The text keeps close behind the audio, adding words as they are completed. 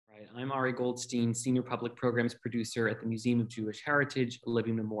I'm Ari Goldstein, Senior Public Programs Producer at the Museum of Jewish Heritage, a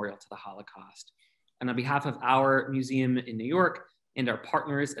living memorial to the Holocaust. And on behalf of our museum in New York and our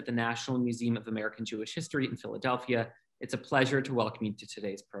partners at the National Museum of American Jewish History in Philadelphia, it's a pleasure to welcome you to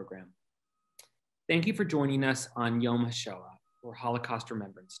today's program. Thank you for joining us on Yom HaShoah, or Holocaust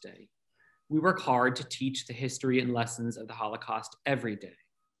Remembrance Day. We work hard to teach the history and lessons of the Holocaust every day,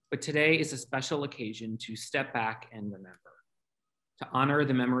 but today is a special occasion to step back and remember, to honor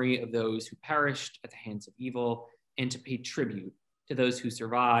the memory of those who perished at the hands of evil, and to pay tribute to those who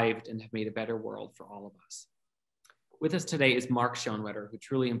survived and have made a better world for all of us. With us today is Mark Schonwetter, who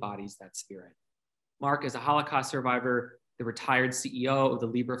truly embodies that spirit. Mark is a Holocaust survivor, the retired CEO of the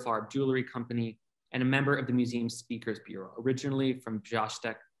Lieberfarb Jewelry Company, and a member of the Museum's Speakers Bureau, originally from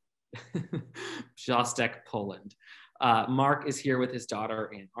Brzostek, Poland. Mark is here with his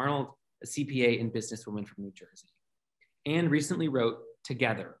daughter, Ann Arnold, a CPA and businesswoman from New Jersey. Ann recently wrote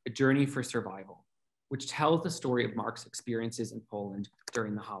Together, A Journey for Survival, which tells the story of Mark's experiences in Poland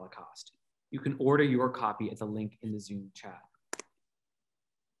during the Holocaust. You can order your copy at the link in the Zoom chat.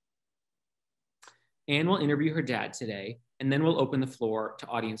 Ann will interview her dad today, and then we'll open the floor to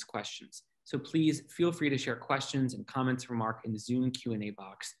audience questions. So please feel free to share questions and comments from Mark in the Zoom Q&A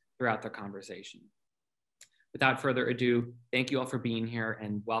box throughout the conversation. Without further ado, thank you all for being here,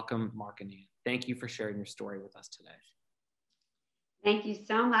 and welcome Mark and Ann. Thank you for sharing your story with us today. Thank you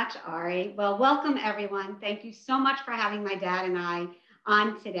so much, Ari. Well, welcome everyone. Thank you so much for having my dad and I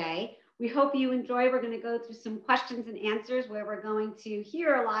on today. We hope you enjoy. We're going to go through some questions and answers where we're going to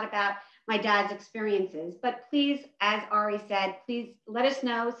hear a lot about my dad's experiences. But please, as Ari said, please let us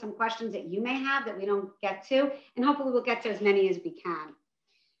know some questions that you may have that we don't get to, and hopefully we'll get to as many as we can.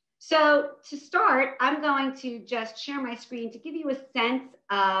 So to start, I'm going to just share my screen to give you a sense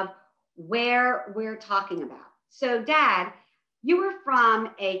of where we're talking about. So Dad, you were from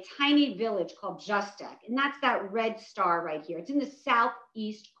a tiny village called Brzostek, and that's that red star right here. It's in the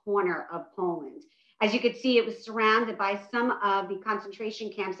southeast corner of Poland. As you could see, it was surrounded by some of the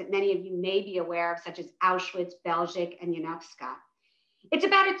concentration camps that many of you may be aware of, such as Auschwitz, Belzec, and Janowska. It's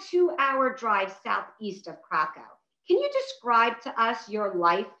about a 2-hour drive southeast of Krakow. Can you describe to us your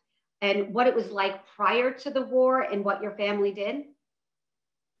life and what it was like prior to the war and what your family did?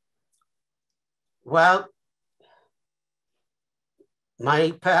 Well,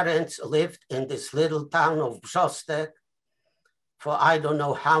 my parents lived in this little town of Brzostek for I don't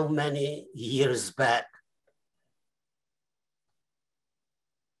know how many years back.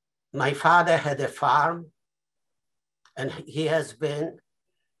 My father had a farm, and he has been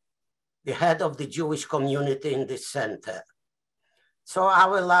the head of the Jewish community in this center. So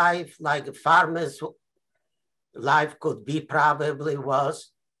our life, like a farmer's life could be, probably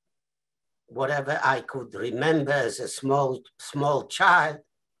was whatever I could remember as a small child.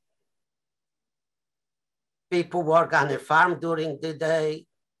 People work on a farm during the day.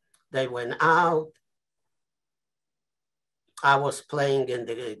 They went out. I was playing in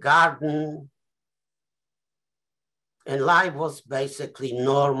the garden. And life was basically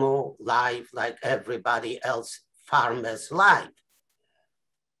normal life like everybody else farmer's life.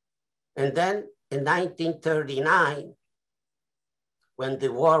 And then in 1939, when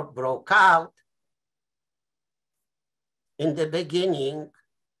the war broke out, in the beginning,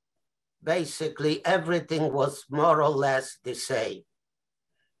 basically everything was more or less the same.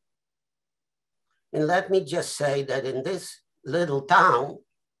 And let me just say that in this little town,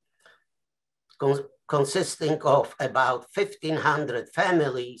 consisting of about 1,500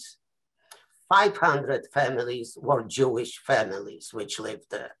 families, 500 families were Jewish families which lived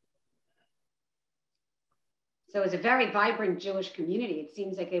there. So it was a very vibrant Jewish community. It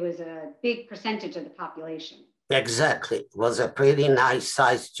seems like it was a big percentage of the population. Exactly. It was a pretty nice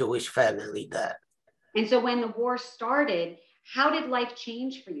sized Jewish family there. And so when the war started, how did life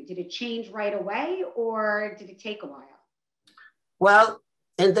change for you? Did it change right away or did it take a while? Well,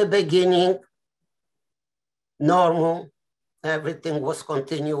 in the beginning, normal, everything was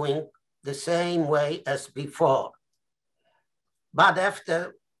continuing the same way as before. But after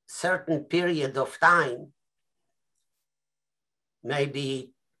a certain period of time,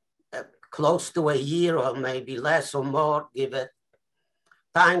 maybe close to a year or maybe less or more, give it,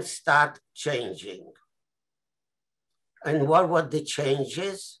 times start changing. And what were the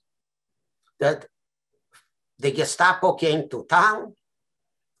changes? That the Gestapo came to town,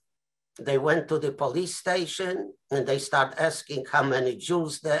 they went to the police station and they start asking how many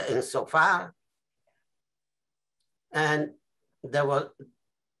Jews there and so far. And they were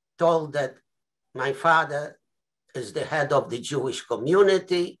told that my father is the head of the Jewish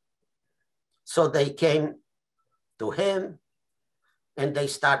community. So they came to him and they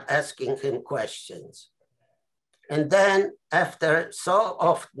start asking him questions. And then after so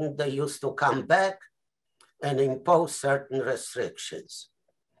often, they used to come back and impose certain restrictions.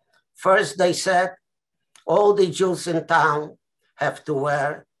 First, they said, all the Jews in town have to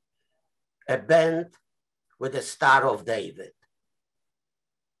wear a band with the Star of David.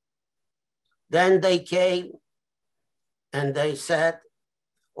 Then they came and they said,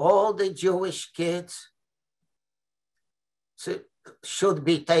 all the Jewish kids should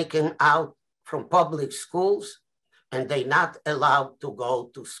be taken out from public schools and they're not allowed to go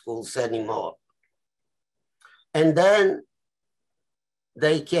to schools anymore. And then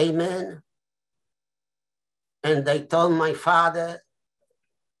they came in and they told my father,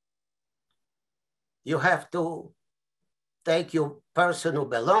 you have to take your personal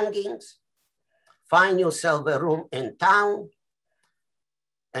belongings, find yourself a room in town,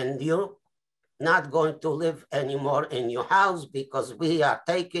 and you're not going to live anymore in your house because we are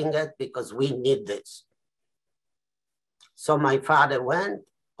taking it because we need this. So my father went.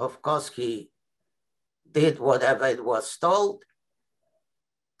 Of course, he did whatever it was told.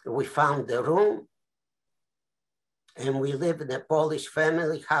 We found the room and we lived in a Polish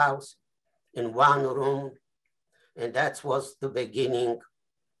family house in one room. And that was the beginning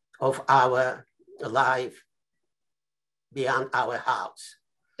of our life beyond our house.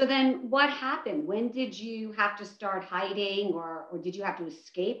 So then what happened? When did you have to start hiding or did you have to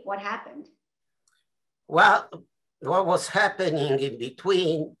escape? What happened? Well, what was happening in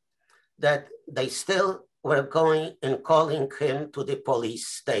between that they still were going and calling him to the police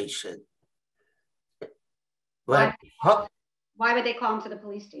station. Why would they call him to the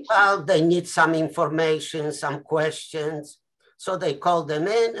police station? Well, they need some information, some questions. So they called them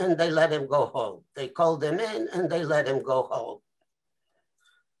in and they let him go home. They called them in and they let him go home.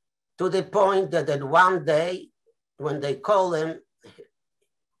 To the point that one day when they called him,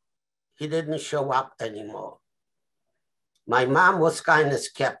 he didn't show up anymore. My mom was kind of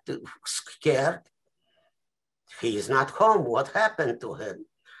scared. He is not home. What happened to him?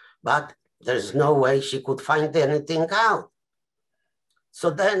 But there's no way she could find anything out. So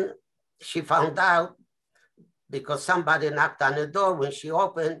then she found out because somebody knocked on the door. When she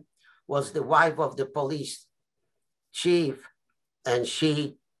opened, was the wife of the police chief. And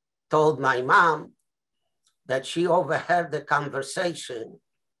she told my mom that she overheard the conversation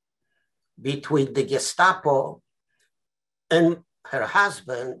between the Gestapo and her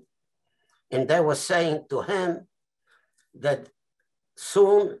husband, and they were saying to him that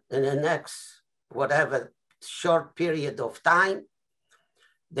soon, in the next whatever short period of time,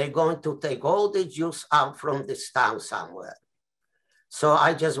 they're going to take all the Jews out from this town somewhere. So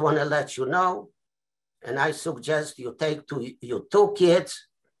I just want to let you know, and I suggest you take your two kids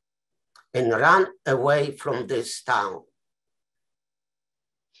and run away from this town.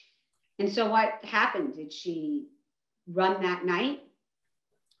 And so what happened? Did she run that night?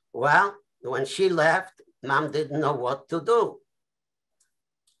 Well, when she left, Mom didn't know what to do.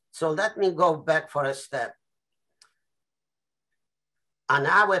 So let me go back for a step. On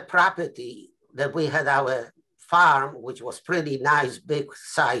our property that we had our farm, which was pretty nice, big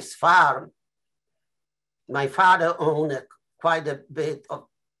size farm, my father owned quite a bit of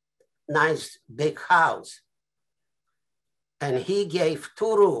nice big house. And he gave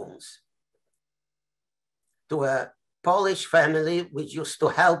 2 rooms to a Polish family which used to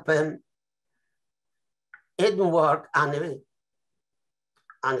help him in work on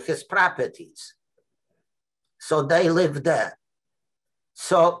his properties. So they lived there.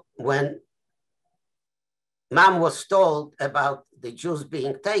 So when Mom was told about the Jews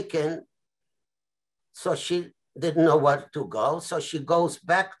being taken, so she didn't know where to go. So she goes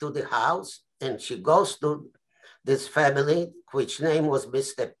back to the house and she goes to this family, which name was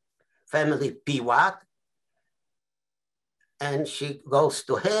Mr. Family Piwat. And she goes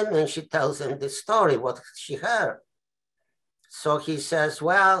to him and she tells him the story, what she heard. So he says,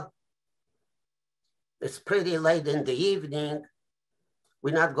 well, it's pretty late in the evening.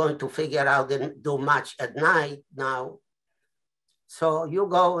 We're not going to figure out and do much at night now. So you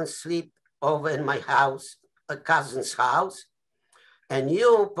go and sleep over in my house, a cousin's house, and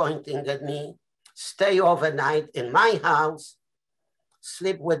you, pointing at me, stay overnight in my house,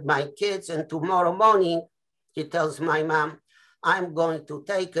 sleep with my kids, and tomorrow morning, he tells my mom, I'm going to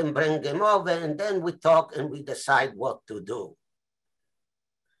take him, bring him over, and then we talk and we decide what to do.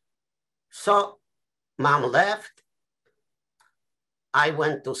 So Mom left. I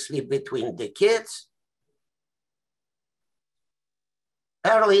went to sleep between the kids.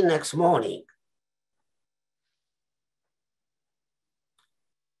 Early next morning,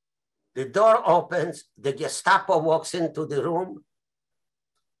 the door opens, the Gestapo walks into the room,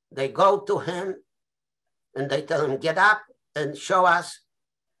 They go to him and they tell him, get up and show us,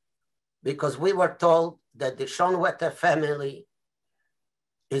 because we were told that the Schonwetter family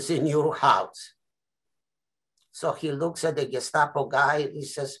is in your house. So he looks at the Gestapo guy, he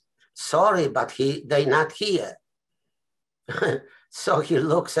says, sorry, but they're not here. So he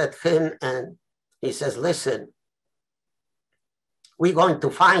looks at him and he says, listen, we're going to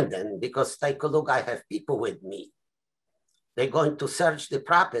find them, because take a look, I have people with me. They're going to search the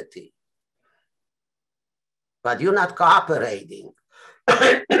property, but you're not cooperating.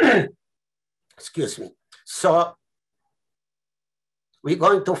 Excuse me. So we're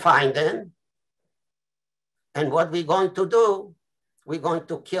going to find them. And what we're going to do, we're going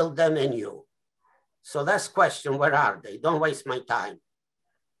to kill them and you. So let's question, where are they? Don't waste my time.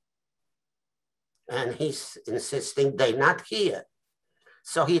 And he's insisting they're not here.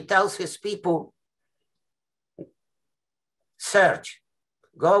 So he tells his people, search,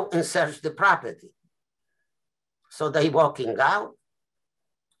 go and search the property. So they walking out.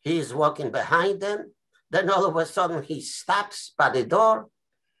 He's walking behind them. Then all of a sudden he stops by the door.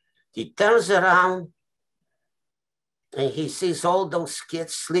 He turns around and he sees all those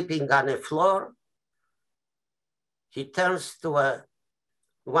kids sleeping on the floor. He turns to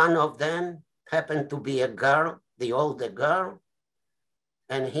one of them, happened to be a girl, the older girl,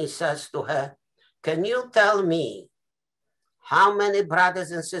 and he says to her, can you tell me how many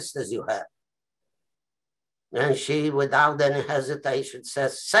brothers and sisters you have? And she, without any hesitation,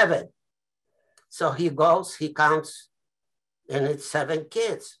 says 7. So he goes, he counts, and it's 7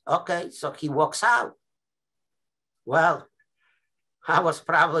 kids. Okay, so he walks out. Well, I was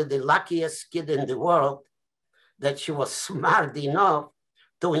probably the luckiest kid in the world that she was smart enough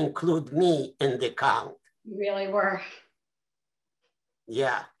to include me in the count. You really were.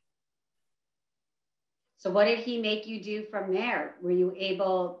 Yeah. So what did he make you do from there? Was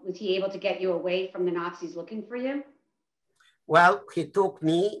he able to get you away from the Nazis looking for you? Well, he took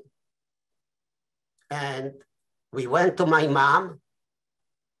me and we went to my mom,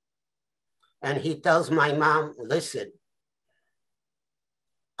 and he tells my mom, listen,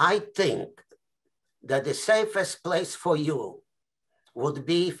 I think that the safest place for you would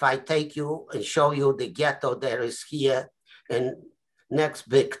be if I take you and show you the ghetto there is here in next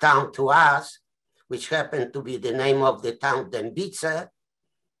big town to us, which happened to be the name of the town, Dębice,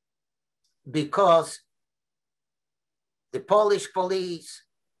 because the Polish police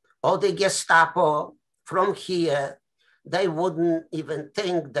or the Gestapo from here, they wouldn't even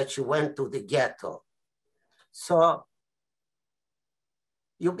think that you went to the ghetto. So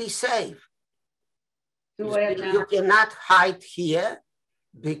you'll be safe. You cannot hide here,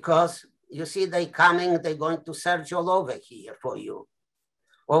 because you see they coming, they're going to search all over here for you.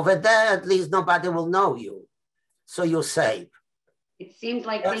 Over there, at least nobody will know you. So you're safe. It seems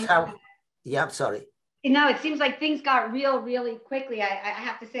like yeah, I'm sorry. No, it seems like things got real really quickly. I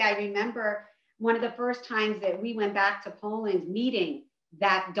have to say, I remember one of the first times that we went back to Poland, meeting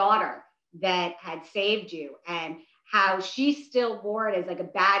that daughter that had saved you, and how she still wore it as like a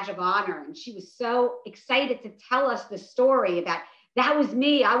badge of honor. And she was so excited to tell us the story that was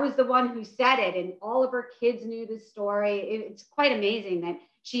me. I was the one who said it. And all of her kids knew the story. It's quite amazing that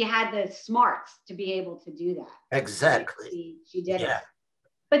she had the smarts to be able to do that. Exactly. She did it.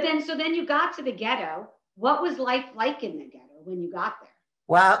 But then, so then you got to the ghetto. What was life like in the ghetto when you got there?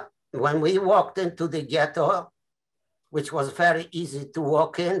 Well, when we walked into the ghetto, which was very easy to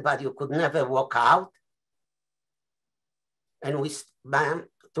walk in, but you could never walk out. And we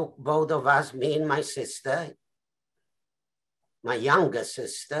took both of us, me and my sister, my younger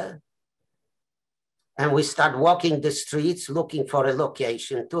sister, and we started walking the streets looking for a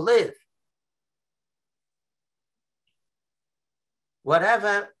location to live.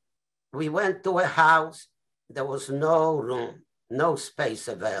 Wherever we went to a house, there was no room, no space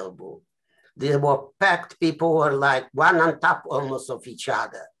available. They were packed, people were like one on top almost of each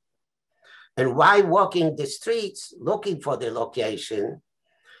other. And while walking the streets, looking for the location,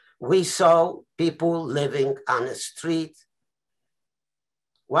 we saw people living on a street,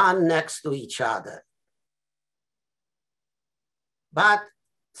 one next to each other. But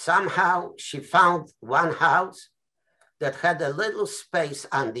somehow she found one house that had a little space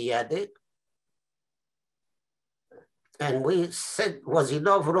on the attic. And was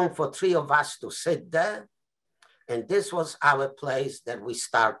enough room for 3 of us to sit there. And this was our place that we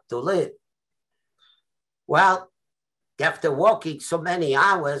start to live. Well, after walking so many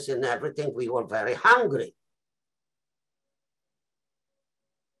hours and everything, we were very hungry.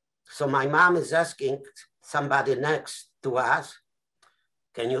 So my mom is asking somebody next to us,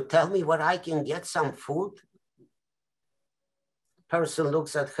 can you tell me where I can get some food? person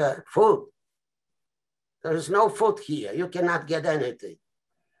looks at her, food. There is no food here. You cannot get anything.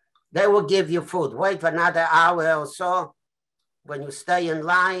 They will give you food. Wait for another hour or so. When you stay in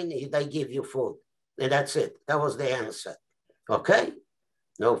line, they give you food. And that's it. That was the answer. Okay,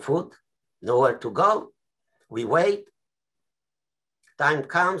 no food, nowhere to go. We wait. Time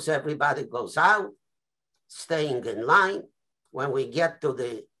comes, everybody goes out, staying in line. When we get to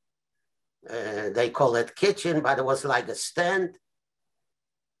the, they call it kitchen, but it was like a stand.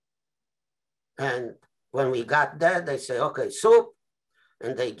 And when we got there, they say, okay, soup.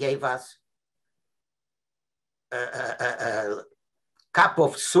 And they gave us a cup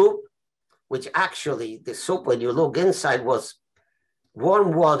of soup, which actually the soup, when you look inside, was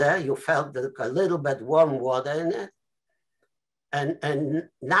warm water. You felt a little bit warm water in it, and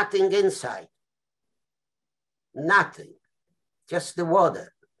nothing inside. Nothing, just the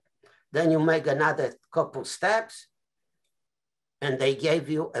water. Then you make another couple steps, and they gave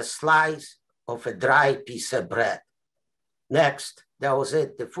you a slice of a dry piece of bread. Next, that was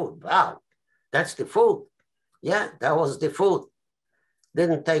it, the food. Wow, that's the food. Yeah, that was the food.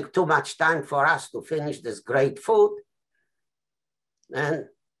 Didn't take too much time for us to finish this great food and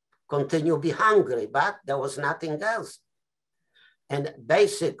continue to be hungry, but there was nothing else. And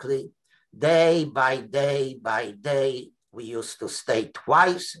basically, day by day by day, we used to stay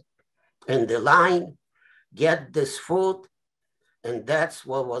twice in the line, get this food, and that's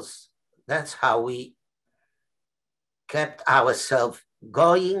how we kept ourselves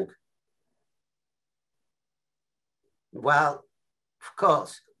going. Well, of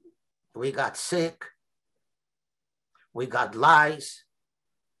course, we got sick, we got lice.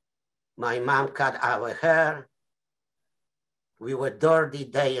 My mom cut our hair. We were dirty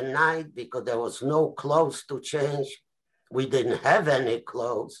day and night because there was no clothes to change. We didn't have any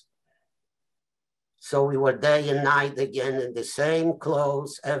clothes. So we were day and night again in the same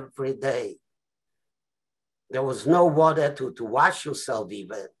clothes every day. There was no water to wash yourself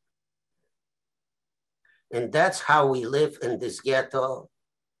even. And that's how we live in this ghetto.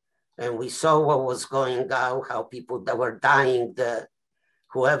 And we saw what was going on, how people that were dying there,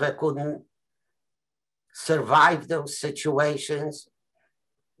 whoever couldn't survive those situations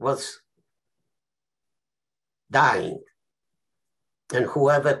was dying. And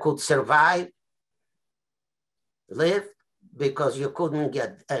whoever could survive lived, because you couldn't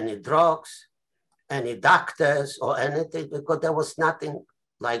get any drugs, any doctors or anything, because there was nothing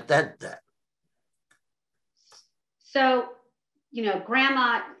like that there. So, you know,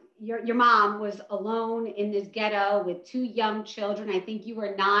 Grandma, your mom was alone in this ghetto with two young children. I think you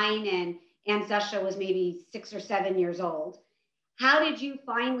were 9 and Aunt Zusha was maybe 6 or 7 years old. How did you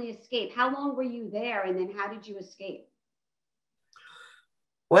finally escape? How long were you there? And then how did you escape?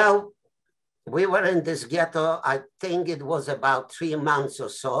 Well, we were in this ghetto, I think it was about 3 months or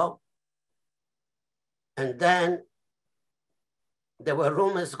so. And then there were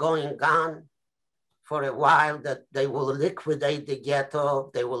rumors going on for a while that they will liquidate the ghetto,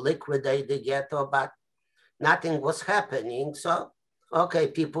 but nothing was happening. So, okay,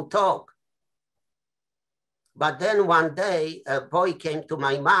 people talk. But then one day, a boy came to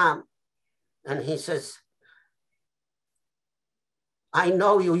my mom and he says, I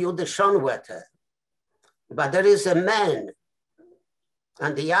know you're the Schonwetter, but there is a man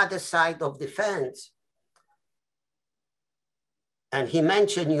on the other side of the fence. And he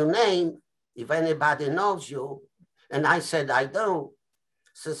mentioned your name, if anybody knows you. And I said, I do.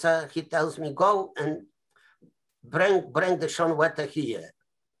 So he tells me, go and bring the Schonwetter here.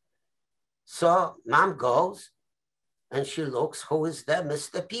 So mom goes and she looks, who is there?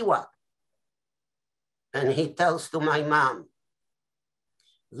 Mr. Piwak. And he tells to my mom,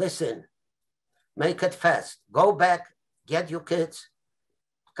 listen, make it fast. Go back, get your kids,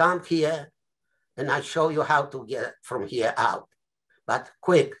 come here, and I show you how to get from here out. But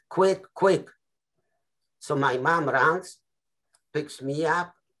quick, quick, quick. So my mom runs, picks me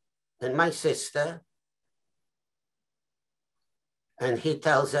up and my sister, and he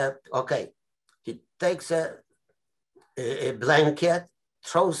tells her, okay, he takes a blanket,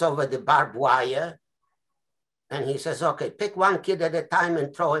 throws over the barbed wire, and he says, okay, pick one kid at a time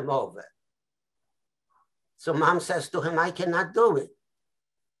and throw him over. So mom says to him, I cannot do it.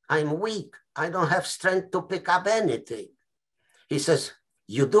 I'm weak. I don't have strength to pick up anything. He says,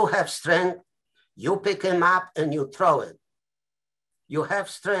 you do have strength. You pick him up and you throw him. You have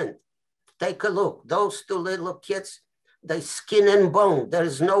strength. Take a look. Those 2 little kids, they skin and bone. There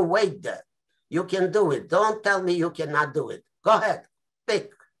is no weight there. You can do it. Don't tell me you cannot do it. Go ahead.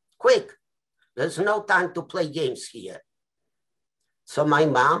 Pick. Quick. There's no time to play games here. So my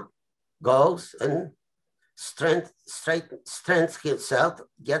mom goes and strength herself,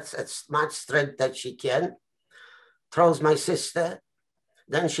 gets as much strength that she can, throws my sister,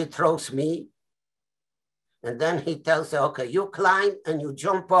 then she throws me, and then he tells her, okay, you climb and you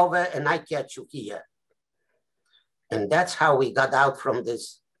jump over and I catch you here. And that's how we got out from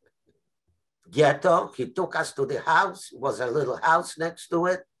this ghetto. He took us to the house, was a little house next to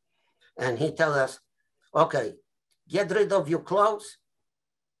it, and he tells us, okay, get rid of your clothes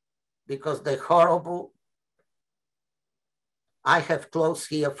because they're horrible. I have clothes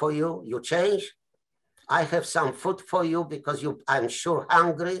here for you, you change. I have some food for you because I'm sure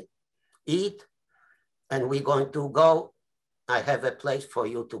hungry, eat, and we're going to go. I have a place for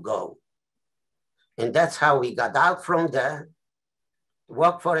you to go. And that's how we got out from there,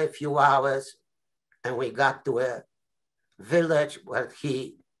 walked for a few hours, and we got to a village where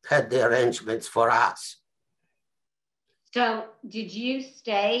he had the arrangements for us. So did you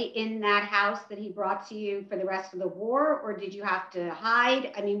stay in that house that he brought to you for the rest of the war, or did you have to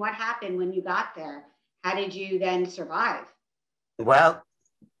hide? I mean, what happened when you got there? How did you then survive? Well,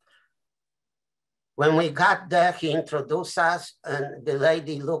 when we got there, he introduced us, and the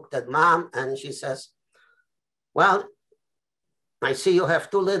lady looked at Mom and she says, well, I see you have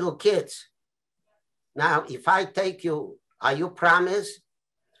 2 little kids. Now, if I take you, are you promise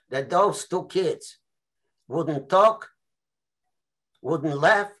that those 2 kids wouldn't talk, wouldn't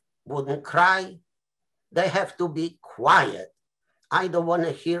laugh, wouldn't cry? They have to be quiet. I don't want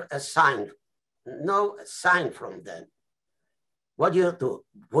to hear a sign, no sign from them. What do you do?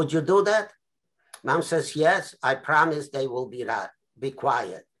 Would you do that? Mom says, yes, I promise they will be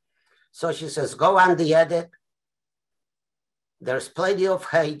quiet. So she says, go on the attic. There's plenty of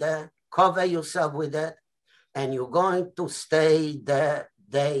hay there. Cover yourself with it. And you're going to stay there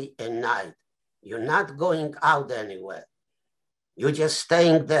day and night. You're not going out anywhere. You're just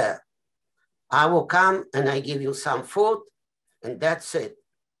staying there. I will come and I give you some food, and that's it.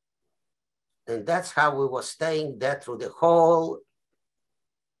 And that's how we were staying there through the whole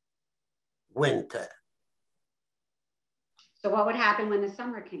winter. So what would happen when the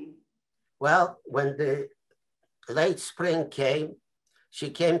summer came? Well, when the late spring came, she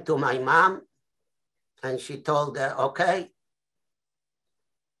came to my mom and she told her, okay,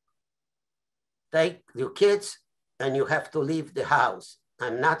 take your kids and you have to leave the house.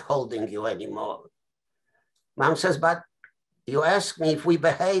 I'm not holding you anymore. Mom says, but you asked me if we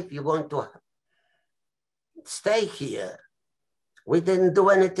behave, you're going to stay here. We didn't do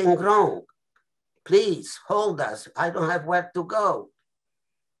anything wrong. Please hold us. I don't have where to go.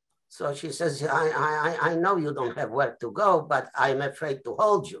 So she says, I know you don't have where to go, but I'm afraid to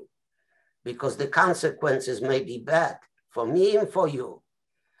hold you because the consequences may be bad for me and for you.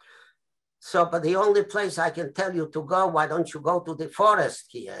 So, but the only place I can tell you to go, why don't you go to the forest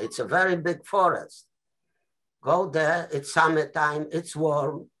here? It's a very big forest. Go there, it's summertime, it's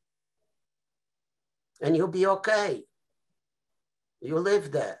warm, and you'll be okay. You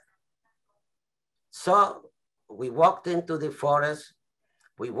live there. So we walked into the forest.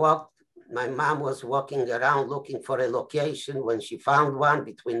 My mom was walking around looking for a location. When she found one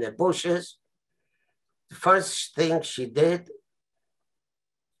between the bushes, the first thing she did,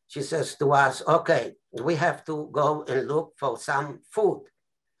 she says to us, okay, we have to go and look for some food.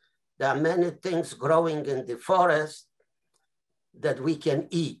 There are many things growing in the forest that we can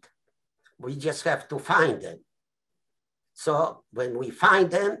eat. We just have to find them. So when we find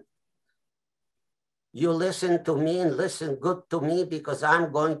them, you listen to me and listen good to me because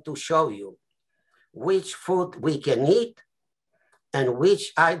I'm going to show you which food we can eat and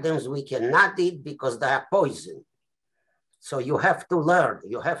which items we cannot eat because they are poison. So you have to learn,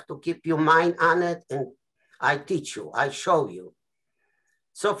 you have to keep your mind on it, and I teach you, I show you.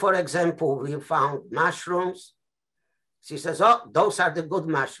 So for example, we found mushrooms. She says, oh, those are the good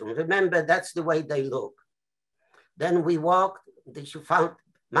mushrooms. Remember, that's the way they look. Then we walked, she found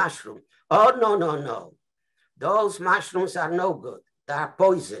mushroom. Oh, no, no, no. Those mushrooms are no good. They are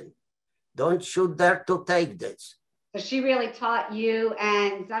poison. Don't you dare to take this. So she really taught you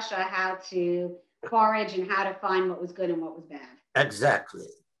and Zasha how to forage and how to find what was good and what was bad. Exactly.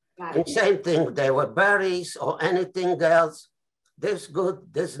 And same thing, there were berries or anything else. This good,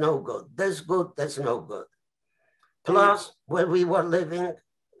 this no good. This good, this no good. Plus, when we were living,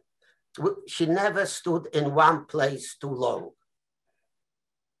 she never stood in one place too long.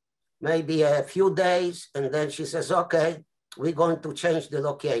 Maybe a few days, and then she says, okay, we're going to change the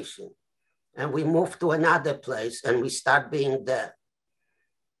location. And we moved to another place and we start being there.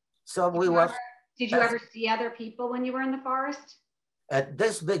 So Did you ever see other people when you were in the forest? At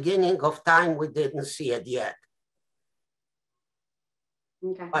this beginning of time, we didn't see it yet.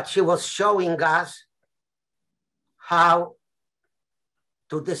 Okay. But she was showing us how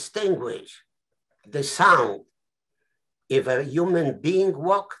to distinguish the sound if a human being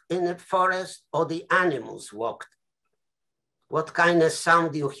walked in the forest or the animals walked. What kind of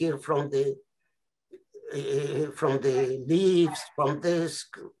sound you hear from the leaves, from this.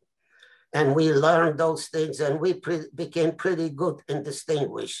 And we learned those things, and we became pretty good in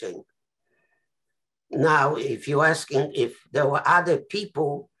distinguishing. Now, if you're asking if there were other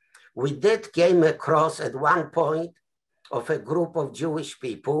people, we did came across at one point of a group of Jewish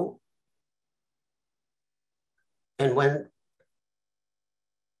people. And when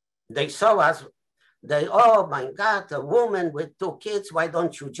they saw us, they, oh my God, a woman with 2 kids, why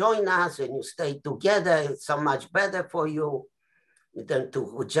don't you join us and you stay together? It's so much better for you than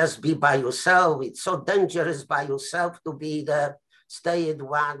to just be by yourself. It's so dangerous by yourself to be there, stay at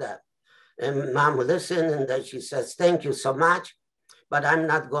one. And Mom listened, and then she says, thank you so much, but I'm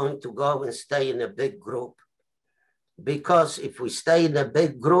not going to go and stay in a big group. Because if we stay in a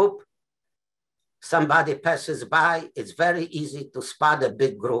big group, somebody passes by, it's very easy to spot a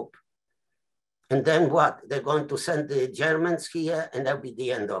big group. And then what? They're going to send the Germans here, and that'll be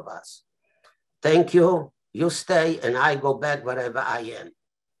the end of us. Thank you. You stay, and I go back wherever I am.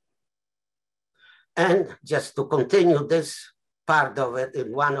 And just to continue this part of it,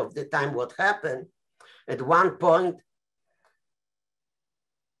 in one of the time what happened, at one point,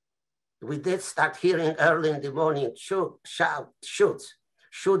 we did start hearing early in the morning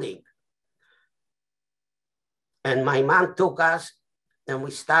shooting. And my mom took us, and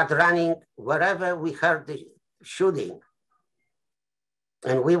we start running wherever we heard the shooting.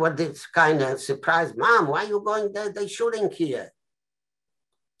 And we were this kind of surprised, Mom, why are you going there? They're shooting here.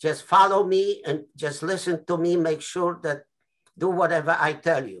 Just follow me and just listen to me, make sure that do whatever I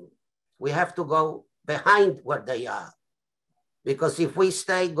tell you. We have to go behind where they are. Because if we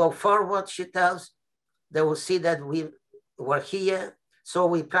go forward, she tells, they will see that we were here, so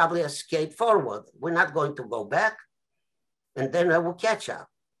we probably escape forward. We're not going to go back, and then I will catch up.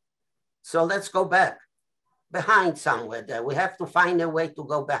 So let's go back, behind somewhere there. We have to find a way to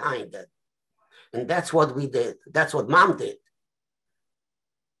go behind it. And that's what we did. That's what Mom did.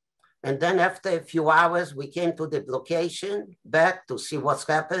 And then after a few hours, we came to the location back to see what's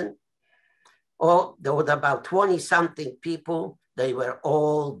happened. Oh, there were about 20-something people. They were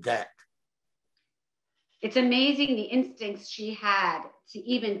all dead. It's amazing the instincts she had to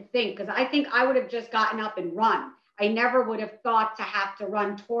even think, because I think I would have just gotten up and run. I never would have thought to have to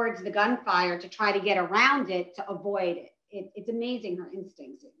run towards the gunfire to try to get around it to avoid it. It's amazing, her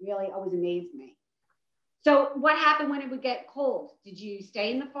instincts. It really always amazed me. So what happened when it would get cold? Did you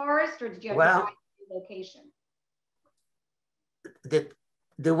stay in the forest, or did you have to find a location?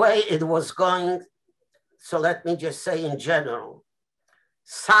 The way it was going, so let me just say in general,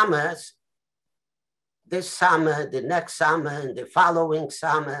 summers, this summer, the next summer, and the following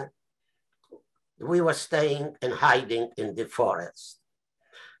summer, we were staying and hiding in the forest.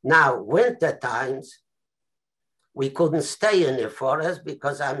 Now, winter times, we couldn't stay in the forest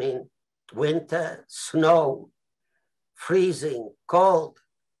because, I mean, winter, snow, freezing, cold.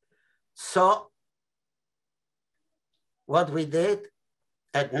 So what we did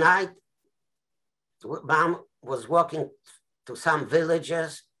at night, Mom was walking to some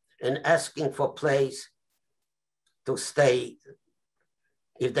villages and asking for place to stay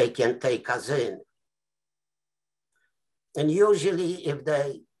if they can take us in. And usually if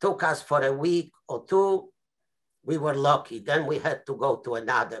they took us for a week or two, we were lucky. Then we had to go to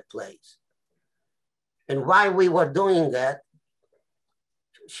another place. And while we were doing that,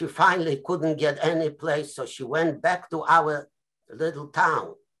 she finally couldn't get any place. So she went back to our little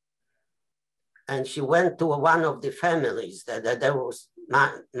town. And she went to one of the families that there was,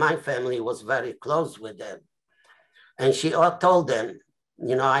 my family was very close with them. And she told them,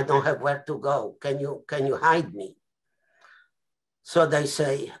 you know, I don't have where to go. Can you hide me? So they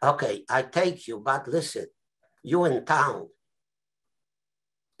say, okay, I take you, but listen, you in town.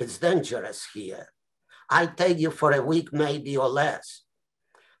 It's dangerous here. I take you for a week, maybe or less,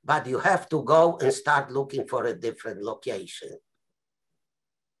 but you have to go and start looking for a different location.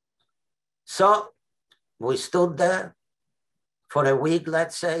 So we stood there for a week,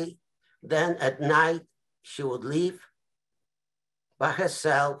 let's say. Then at night, she would leave by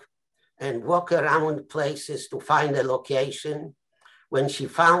herself and walk around places to find a location. When she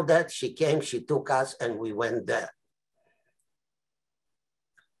found that, she came, she took us, and we went there.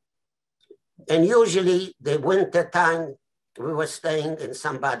 And usually the winter time, we were staying in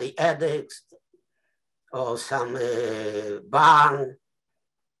somebody's attic or some barn,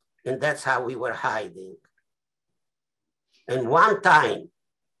 and that's how we were hiding. And one time,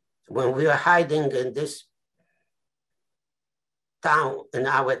 when we were hiding in this town,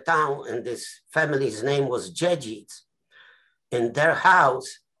 and this family's name was Jejic. In their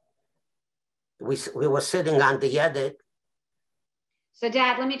house, we were sitting on the attic. So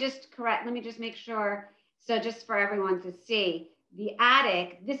Dad, let me just make sure. So just for everyone to see, the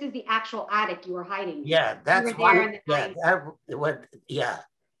attic, this is the actual attic you were hiding in. Yeah, that's one. Yeah.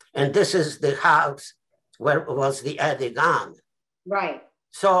 And this is the house where was the attic on. Right.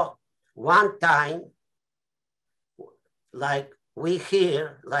 So one time, like we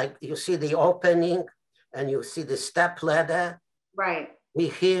hear, like you see the opening and you see the step ladder. Right. We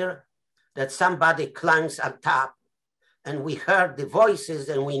hear that somebody climbs on top, and we heard the voices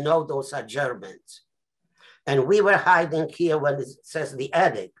and we know those are Germans. And we were hiding here when it says the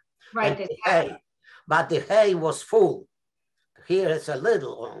attic. Right. And the hay. But the hay was full. Here it's a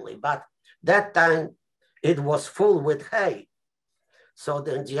little only, but that time it was full with hay. So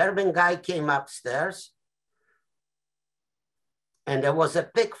the German guy came upstairs, and there was a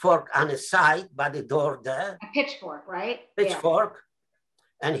pitchfork on the side by the door there. A pitchfork, right? Pitchfork.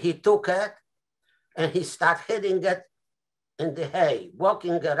 Yeah. And he took it and he started hitting it in the hay,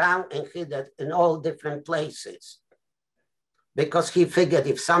 walking around and hit it in all different places. Because he figured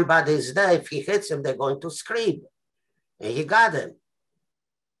if somebody's there, if he hits him, they're going to scream. And he got him.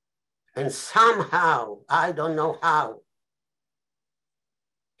 And somehow, I don't know how,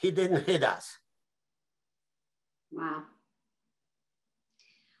 he didn't hit us. Wow.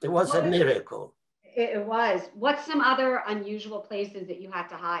 It was a miracle. It was. What's some other unusual places that you had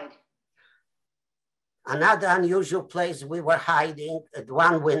to hide? Another unusual place we were hiding at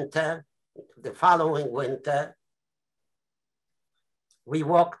one winter, the following winter,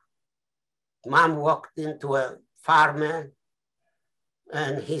 Mom walked into a farmer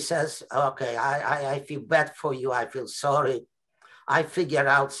and he says, okay, I feel bad for you. I feel sorry. I figure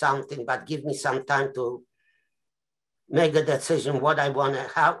out something, but give me some time to make a decision what I want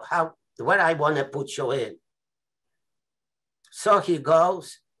to, where I want to put you in. So he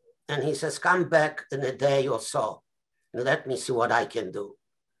goes and he says, come back in a day or so and let me see what I can do.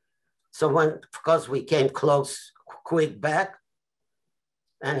 So when, of course, we came quick back,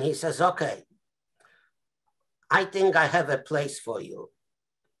 and he says, okay, I think I have a place for you.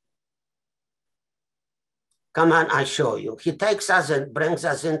 Come on, I show you. He takes us and brings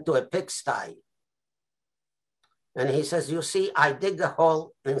us into a pigsty. And he says, you see, I dig a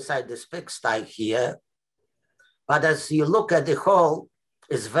hole inside this pigsty here, but as you look at the hole,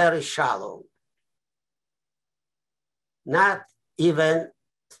 it's very shallow. Not even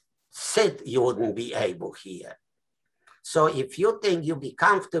sit, you wouldn't be able here. So if you think you'll be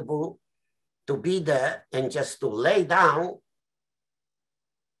comfortable to be there and just to lay down,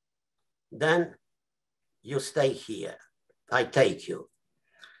 then you stay here. I take you.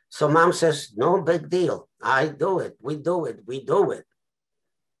 So Mom says, no big deal. I do it. We do it. We do it.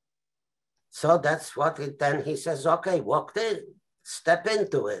 So that's what then he says, okay, walked in, step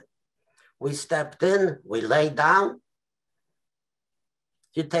into it. We stepped in, we lay down.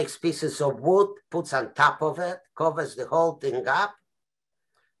 He takes pieces of wood, puts on top of it, covers the whole thing up.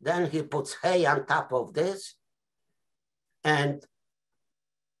 Then he puts hay on top of this and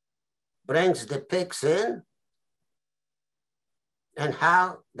brings the pigs in. And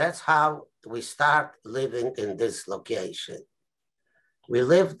that's how we start living in this location. We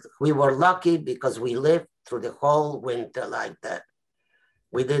were lucky because we lived through the whole winter like that.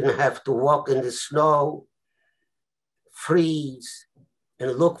 We didn't have to walk in the snow, freeze,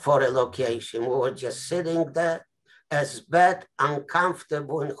 and look for a location. We were just sitting there. As bad,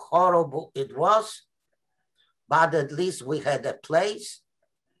 uncomfortable, and horrible it was, but at least we had a place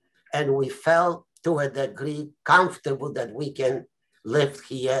and we felt to a degree comfortable that we can live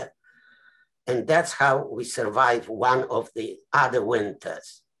here. And that's how we survived one of the other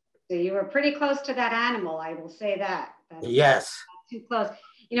winters. So you were pretty close to that animal, I will say that. Yes. Too close.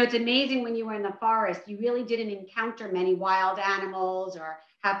 You know, it's amazing when you were in the forest, you really didn't encounter many wild animals or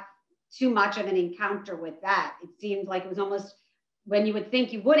have too much of an encounter with that. It seemed like it was almost when you would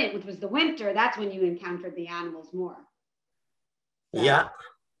think you wouldn't, which was the winter, that's when you encountered the animals more. So, yeah.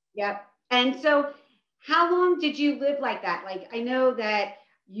 Yep. And so how long did you live like that? Like, I know that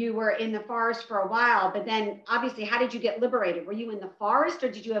you were in the forest for a while, but then obviously, how did you get liberated? Were you in the forest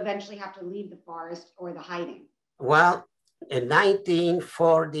or did you eventually have to leave the forest or the hiding? Well, in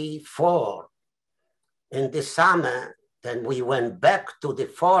 1944, in the summer, then we went back to the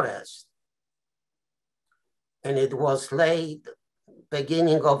forest, and it was late,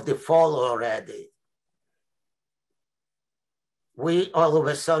 beginning of the fall already. We all of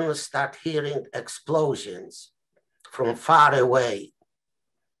a sudden start hearing explosions from far away.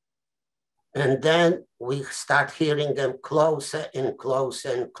 And then we start hearing them closer and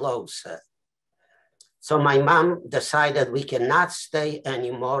closer and closer. So my mom decided we cannot stay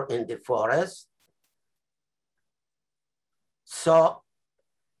anymore in the forest. So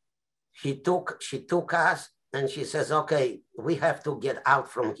she took us and she says, okay, we have to get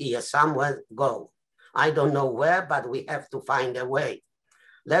out from here, somewhere go. I don't know where, but we have to find a way.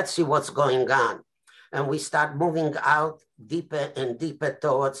 Let's see what's going on. And we start moving out deeper and deeper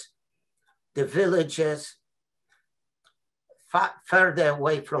towards the villages, further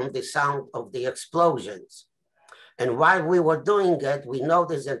away from the sound of the explosions. And while we were doing it, we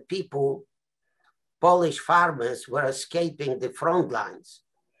noticed that people, Polish farmers, were escaping the front lines.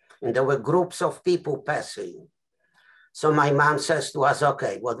 And there were groups of people passing. So my mom says to us,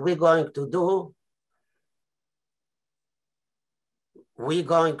 okay, what we're going to do, we're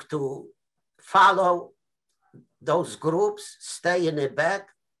going to follow those groups, stay in the back,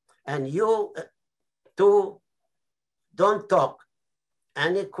 and you two don't talk.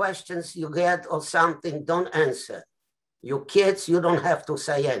 Any questions you get or something, don't answer. You kids, you don't have to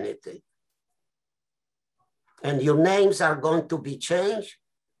say anything. And your names are going to be changed.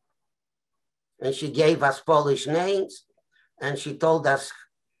 And she gave us Polish names, and she told us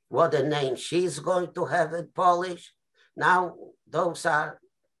what the name she's going to have in Polish. Now, those are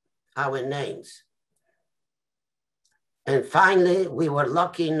our names. And finally, we were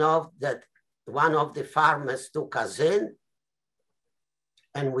lucky enough that one of the farmers took us in,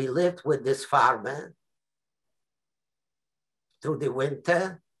 and we lived with this farmer through the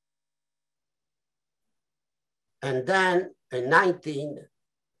winter. And then in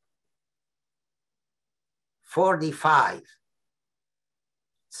 1945,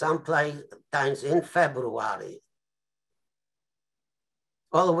 sometimes in February,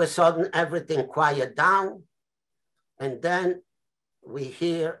 all of a sudden everything quiet down, and then we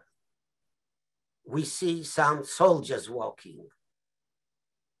see some soldiers walking.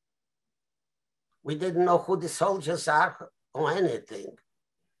 We didn't know who the soldiers are or anything.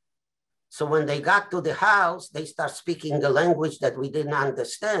 So when they got to the house, they start speaking the language that we didn't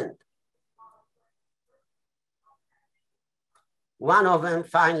understand. One of them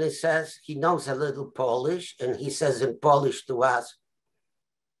finally says, he knows a little Polish, and he says in Polish to us,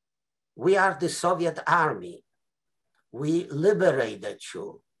 we are the Soviet army. We liberated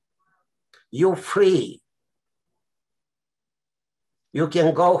you. You're free. You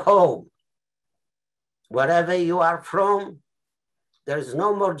can go home. Wherever you are from, there's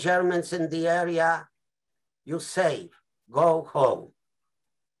no more Germans in the area. You're safe. Go home.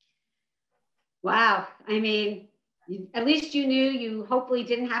 Wow. I mean, at least you knew you hopefully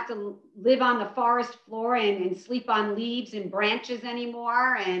didn't have to live on the forest floor and sleep on leaves and branches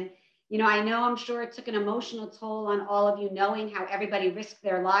anymore. And, you know, I'm sure it took an emotional toll on all of you knowing how everybody risked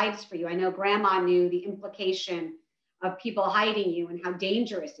their lives for you. I know Grandma knew the implication of people hiding you and how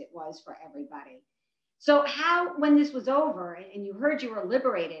dangerous it was for everybody. So how, when this was over and you heard you were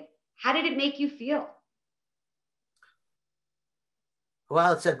liberated, how did it make you feel?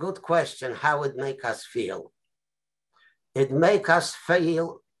 Well, it's a good question, how it make us feel. It make us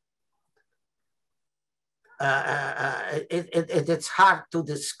feel, it's hard to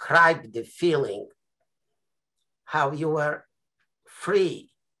describe the feeling, how you were free.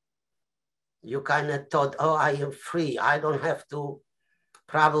 You kind of thought, oh, I am free. I don't have to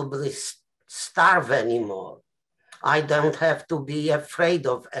probably starve anymore. I don't have to be afraid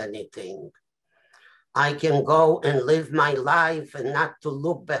of anything. I can go and live my life and not to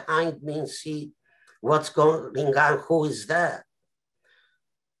look behind me and see what's going on, who is there.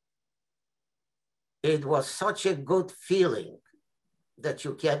 It was such a good feeling that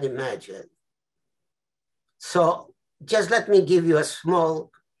you can't imagine. So just let me give you a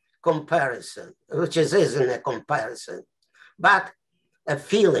small comparison, which isn't a comparison, but a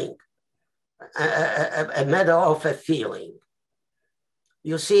feeling. A matter of a feeling.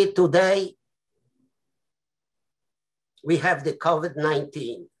 You see, today we have the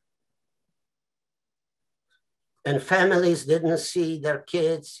COVID-19, and families didn't see their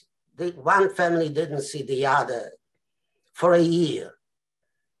kids. One family didn't see the other for a year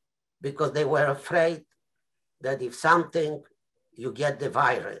because they were afraid that if something, you get the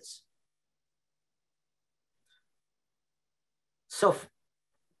virus. So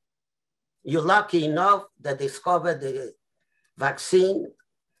you're lucky enough that they discovered the vaccine.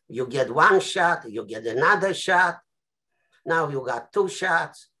 You get one shot, you get another shot. Now you got 2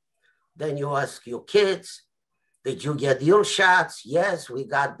 shots. Then you ask your kids, did you get your shots? Yes, we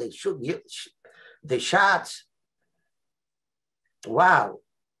got the shots. Wow.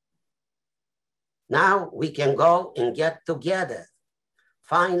 Now we can go and get together.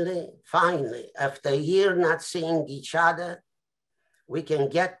 finally, after a year not seeing each other, we can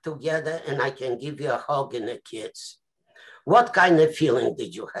get together and I can give you a hug and a kiss. What kind of feeling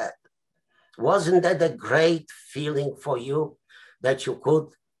did you have? Wasn't that a great feeling for you that you could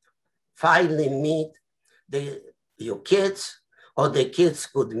finally meet your kids, or the kids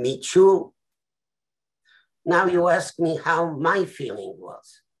could meet you? Now you ask me how my feeling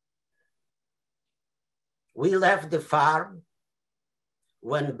was. We left the farm,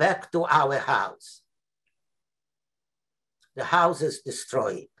 went back to our house. The house is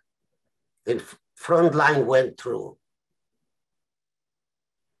destroyed. The front line went through.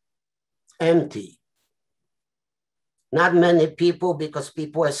 Empty. Not many people, because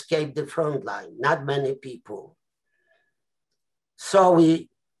people escaped the front line. Not many people. So we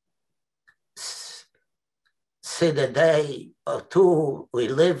sit a day or two, we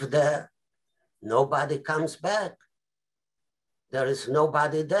live there. Nobody comes back. There is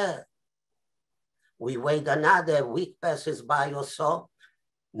nobody there. We wait another week passes by or so.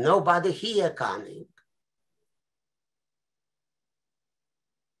 Nobody here coming.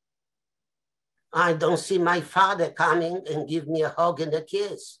 I don't see my father coming and give me a hug and a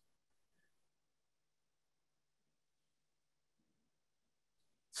kiss.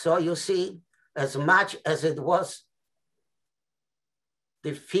 So you see, as much as it was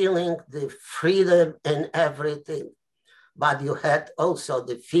the feeling, the freedom and everything, but you had also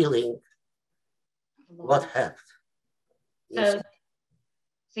the feeling what happened.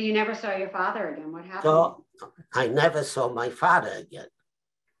 So you never saw your father again. What happened? So I never saw my father again.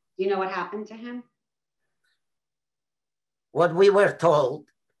 Do you know what happened to him? What we were told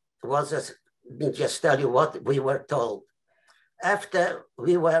was, let me just tell you what we were told. After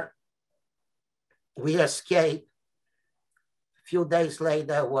we escaped, a few days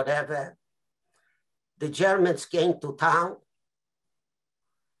later, whatever, the Germans came to town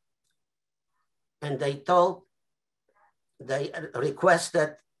and they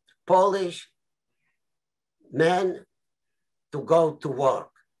requested Polish men to go to work.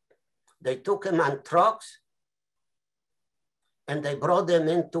 They took them on trucks and they brought them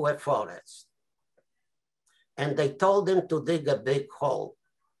into a forest. And they told them to dig a big hole.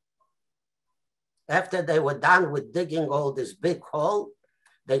 After they were done with digging all this big hole,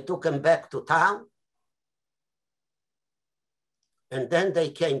 they took them back to town. And then they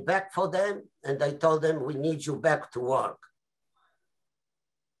came back for them and they told them, we need you back to work.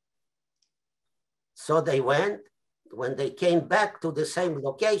 So they went. When they came back to the same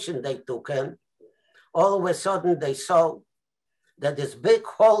location they took them, all of a sudden they saw that this big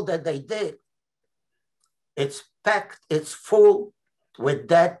hole that they did, it's packed, it's full with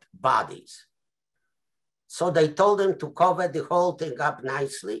dead bodies. So they told them to cover the whole thing up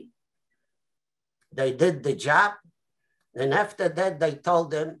nicely. They did the job. And after that, they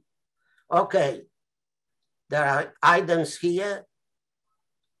told them, okay, there are items here.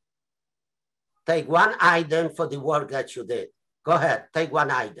 Take one item for the work that you did. Go ahead, take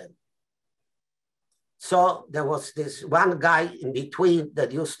one item. So there was this one guy in between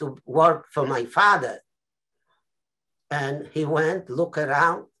that used to work for my father. And he went, look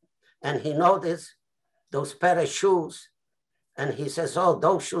around, and he noticed those pair of shoes. And he says, oh,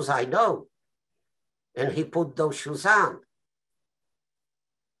 those shoes I know. And he put those shoes on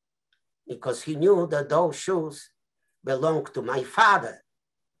because he knew that those shoes belonged to my father.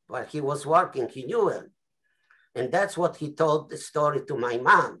 While he was working, he knew him. And that's what he told the story to my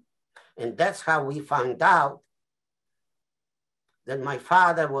mom. And that's how we found out that my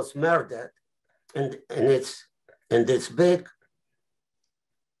father was murdered in this big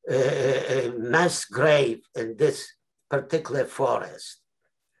mass grave in this particular forest.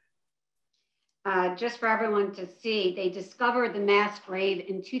 Just for everyone to see, they discovered the mass grave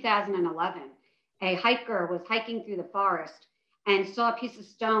in 2011. A hiker was hiking through the forest and saw a piece of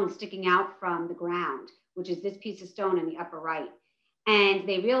stone sticking out from the ground, which is this piece of stone in the upper right. And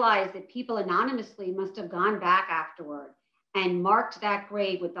they realized that people anonymously must have gone back afterward and marked that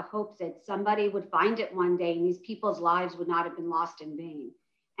grave with the hopes that somebody would find it one day and these people's lives would not have been lost in vain.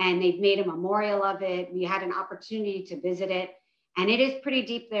 And they've made a memorial of it. We had an opportunity to visit it. And it is pretty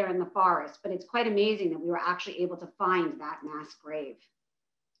deep there in the forest, but it's quite amazing that we were actually able to find that mass grave.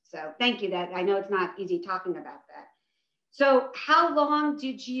 So thank you. That I know it's not easy talking about that. So how long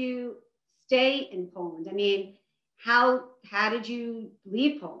did you stay in Poland? I mean, how did you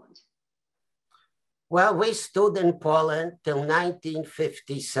leave Poland? Well, we stood in Poland till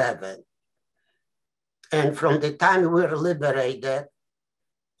 1957. And from the time we were liberated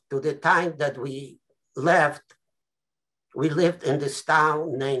to the time that we left, we lived in this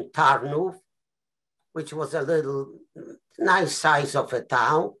town named Tarnów, which was a little nice size of a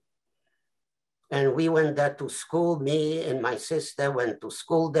town. And we went there to school. Me and my sister went to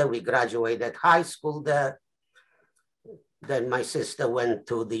school there. We graduated high school there. Then my sister went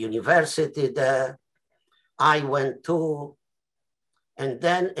to the university there. I went too. And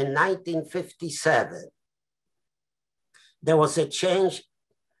then in 1957, there was a change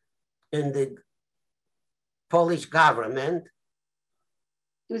in the Polish government.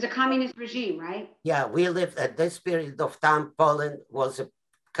 It was a communist regime, right? Yeah, we lived at this period of time. Poland was a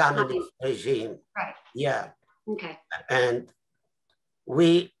communist regime. Right. Yeah. Okay. And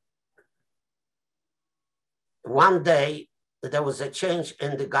one day there was a change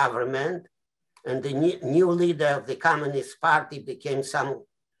in the government, and the new leader of the Communist Party became some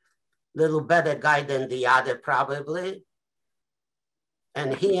little better guy than the other, probably.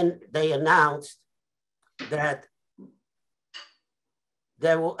 And they announced that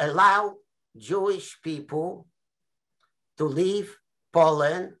they will allow Jewish people to leave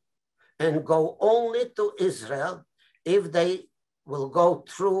Poland and go only to Israel if they will go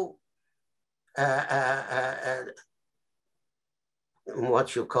through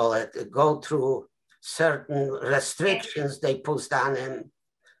what you call it, go through certain restrictions they put on them.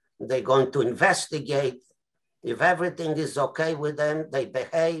 They're going to investigate. If everything is okay with them, they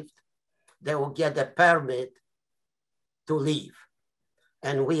behaved, they will get a permit to leave.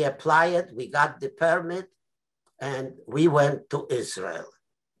 And we applied, we got the permit, and we went to Israel.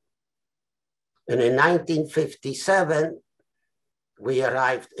 And in 1957, we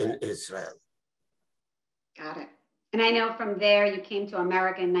arrived in Israel. Got it. And I know from there you came to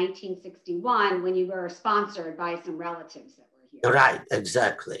America in 1961 when you were sponsored by some relatives that were here. Right,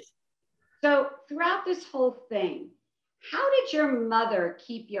 exactly. So throughout this whole thing, how did your mother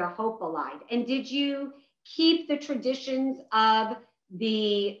keep your hope alive? And did you keep the traditions of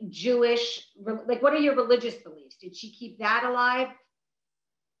the Jewish, like what are your religious beliefs? Did she keep that alive?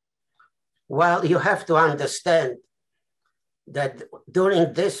 Well, you have to understand that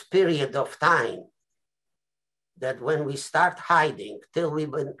during this period of time, that when we start hiding till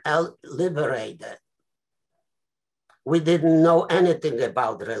we've been liberated, we didn't know anything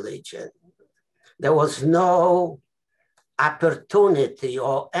about religion. There was no opportunity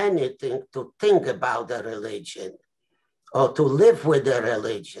or anything to think about a religion or to live with a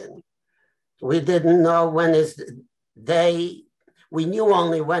religion. We didn't know when is day. We knew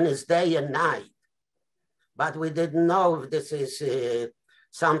only when is day and night, but we didn't know if this is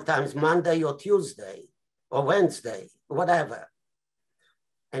sometimes Monday or Tuesday or Wednesday, whatever.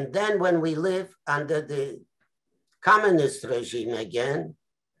 And then when we live under the communist regime again,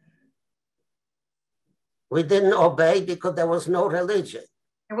 we didn't obey because there was no religion.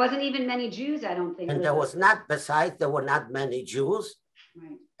 There wasn't even many Jews, I don't think. And there was not, besides, there were not many Jews.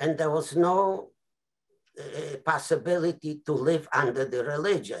 Right. And there was no possibility to live under the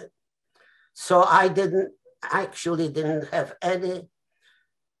religion. So I actually didn't have any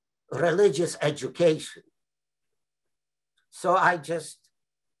religious education. So I just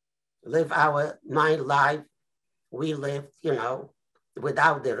live my life. We lived,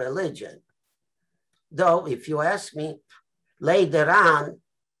 without the religion. Though, if you ask me, later on,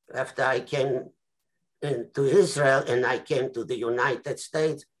 after I came to Israel and I came to the United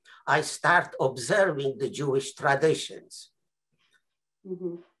States, I start observing the Jewish traditions.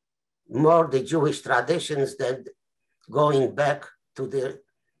 Mm-hmm. More the Jewish traditions than going back to the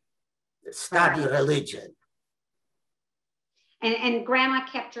study religion. And Grandma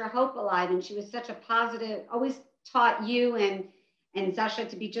kept your hope alive, and she was such a positive, always taught you and Sasha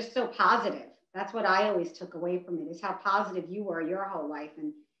to be just so positive. That's what I always took away from it, is how positive you were your whole life.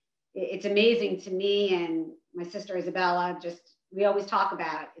 And it's amazing to me and my sister Isabella, we always talk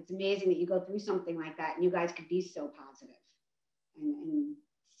about, it's amazing that you go through something like that and you guys could be so positive and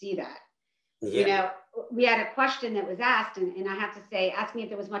see that. Yeah. We had a question that was asked, and I have to say, ask me if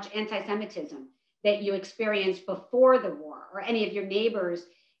there was much anti-Semitism that you experienced before the war, or any of your neighbors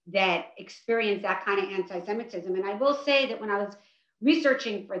that experienced that kind of anti-Semitism. And I will say that when I was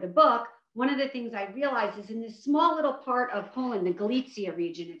researching for the book, one of the things I realized is in this small little part of Poland, the Galicia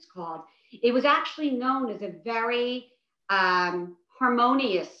region it's called, it was actually known as a very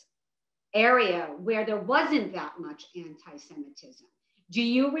harmonious area where there wasn't that much anti-Semitism. Do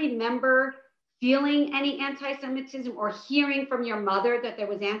you remember feeling any anti-Semitism or hearing from your mother that there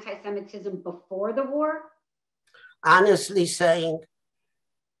was anti-Semitism before the war? Honestly saying,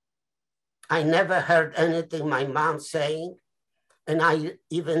 I never heard anything my mom saying, and I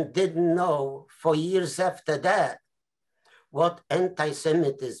even didn't know for years after that what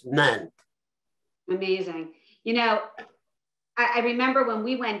anti-Semitism meant. Amazing. I remember when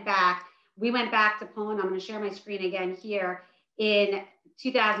we went back, we went back to Poland. I'm going to share my screen again here in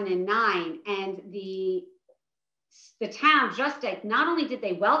 2009, and the town Brzostek, not only did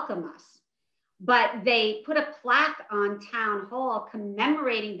they welcome us, but they put a plaque on town hall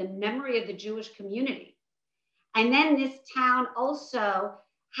commemorating the memory of the Jewish community. And then this town also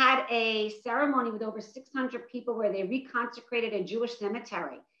had a ceremony with over 600 people where they reconsecrated a Jewish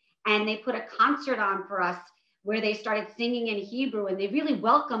cemetery. And they put a concert on for us where they started singing in Hebrew, and they really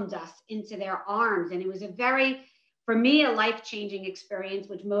welcomed us into their arms. And it was a very, for me, a life-changing experience,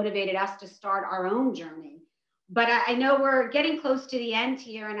 which motivated us to start our own journey. But I know we're getting close to the end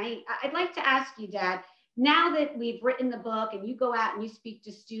here. And I'd like to ask you, Dad, now that we've written the book and you go out and you speak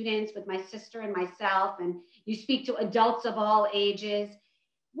to students with my sister and myself, and you speak to adults of all ages,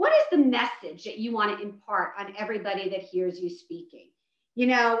 what is the message that you want to impart on everybody that hears you speaking? You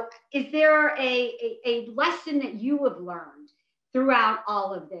know, is there a lesson that you have learned throughout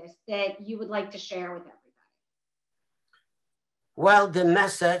all of this that you would like to share with everybody? Well, the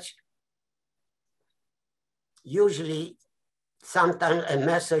message, usually, sometimes a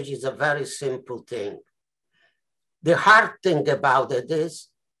message is a very simple thing. The hard thing about it is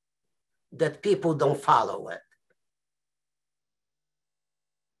that people don't follow it.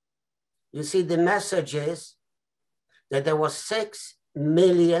 You see, the message is that there were 6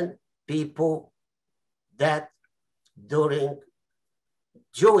 million people that during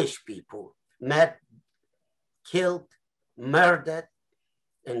Jewish people met, killed, murdered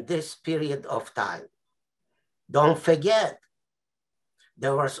in this period of time. Don't forget,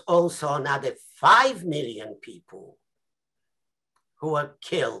 there was also another 5 million people who were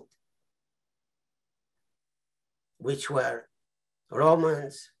killed, which were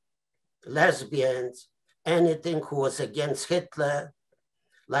Romans, lesbians, anything who was against Hitler,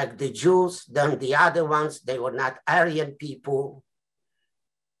 like the Jews. Then the other ones, they were not Aryan people,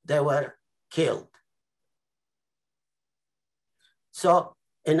 they were killed. So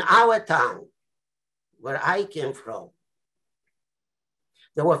in our town, where I came from,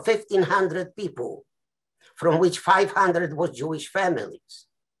 there were 1,500 people, from which 500 were Jewish families.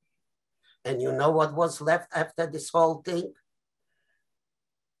 And you know what was left after this whole thing?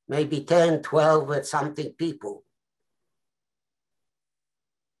 Maybe 10, 12 or something people,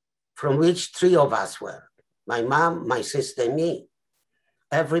 from which 3 of us were. My mom, my sister, and me.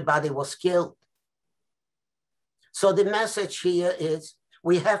 Everybody was killed. So the message here is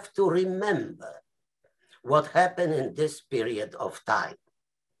we have to remember what happened in this period of time.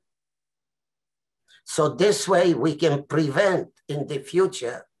 So this way we can prevent in the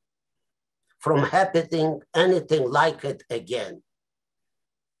future from happening anything like it again.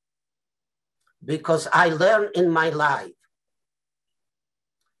 Because I learned in my life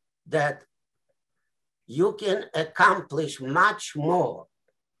that you can accomplish much more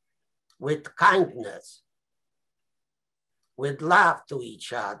with kindness, with love to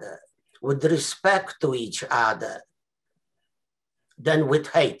each other, with respect to each other, than with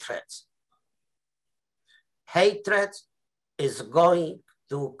hatred. Hatred is going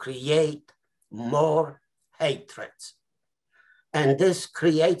to create more hatred. And this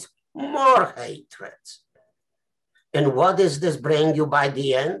creates more hatred. And what does this bring you by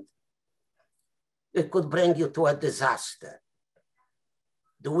the end? It could bring you to a disaster.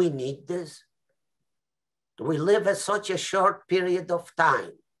 Do we need this? We live at such a short period of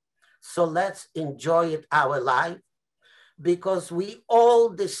time. So let's enjoy it, our life, because we all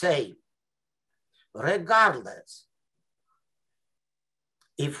the same, regardless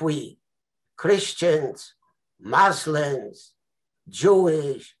if we Christians, Muslims,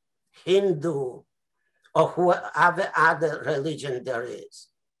 Jewish, Hindu, or whatever other religion there is.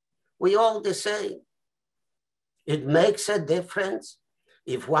 We all the same. It makes a difference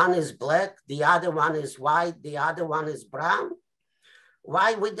if one is black, the other one is white, the other one is brown.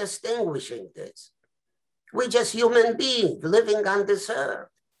 Why are we distinguishing this? We're just human beings living on this earth.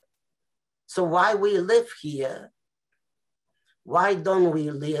 So why we live here, why don't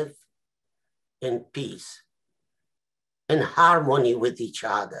we live in peace, in harmony with each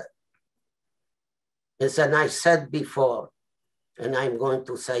other? As I said before, and I'm going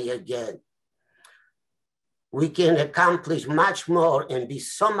to say again, we can accomplish much more and be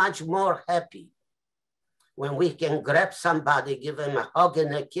so much more happy when we can grab somebody, give him a hug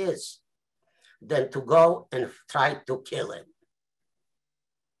and a kiss, than to go and try to kill him.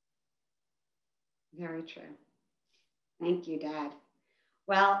 Very true. Thank you, Dad.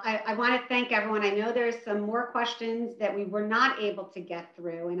 Well, I want to thank everyone. I know there's some more questions that we were not able to get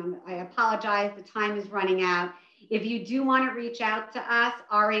through, and I apologize, the time is running out. If you do want to reach out to us,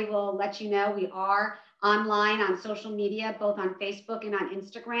 Ari will let you know. We are online on social media, both on Facebook and on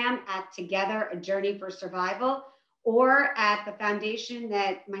Instagram at Together, A Journey for Survival, or at the foundation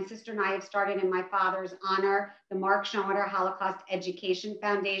that my sister and I have started in my father's honor, the Mark Schonwetter Holocaust Education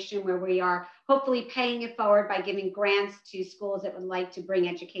Foundation, where we are hopefully paying it forward by giving grants to schools that would like to bring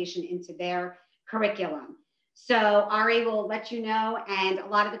education into their curriculum. So Ari will let you know, and a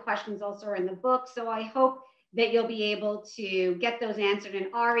lot of the questions also are in the book. So I hope that you'll be able to get those answered. And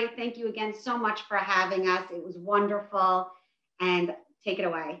Ari, thank you again so much for having us. It was wonderful. And take it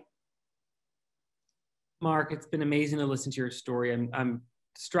away. Mark, it's been amazing to listen to your story. I'm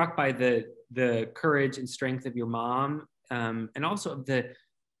struck by the courage and strength of your mom, and also of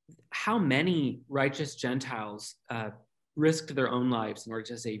how many righteous Gentiles risked their own lives in order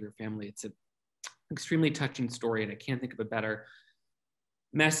to save your family. It's an extremely touching story, and I can't think of a better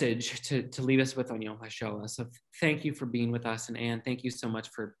message to leave us with on Yom HaShoah. So thank you for being with us, and Ann, thank you so much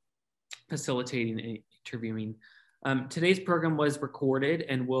for facilitating and interviewing. Today's program was recorded,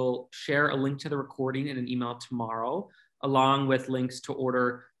 and we'll share a link to the recording in an email tomorrow, along with links to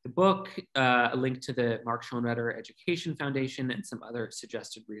order the book, a link to the Mark Schonwetter Education Foundation, and some other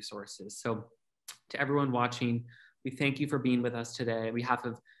suggested resources. So to everyone watching, we thank you for being with us today on behalf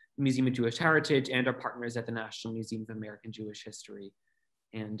of the Museum of Jewish Heritage and our partners at the National Museum of American Jewish History.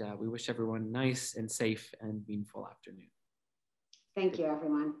 And we wish everyone a nice and safe and meaningful afternoon. Thank you,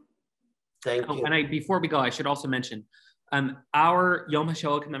 everyone. Thank you. And before we go, I should also mention, our Yom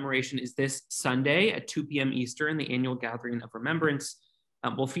HaShoah commemoration is this Sunday at 2 p.m. Eastern, the annual gathering of remembrance.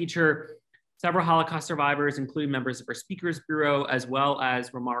 We'll feature several Holocaust survivors, including members of our Speakers Bureau, as well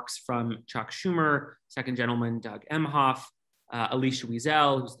as remarks from Chuck Schumer, Second Gentleman Doug Emhoff, Elisha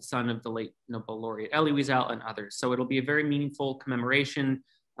Wiesel, who's the son of the late Nobel laureate Elie Wiesel, and others. So it'll be a very meaningful commemoration.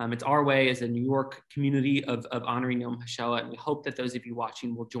 It's our way as a New York community of honoring Yom HaShoah, and we hope that those of you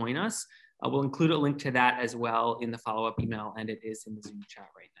watching will join us. We'll include a link to that as well in the follow-up email, and it is in the Zoom chat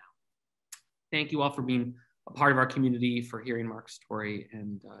right now. Thank you all for being a part of our community, for hearing Mark's story,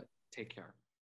 and take care.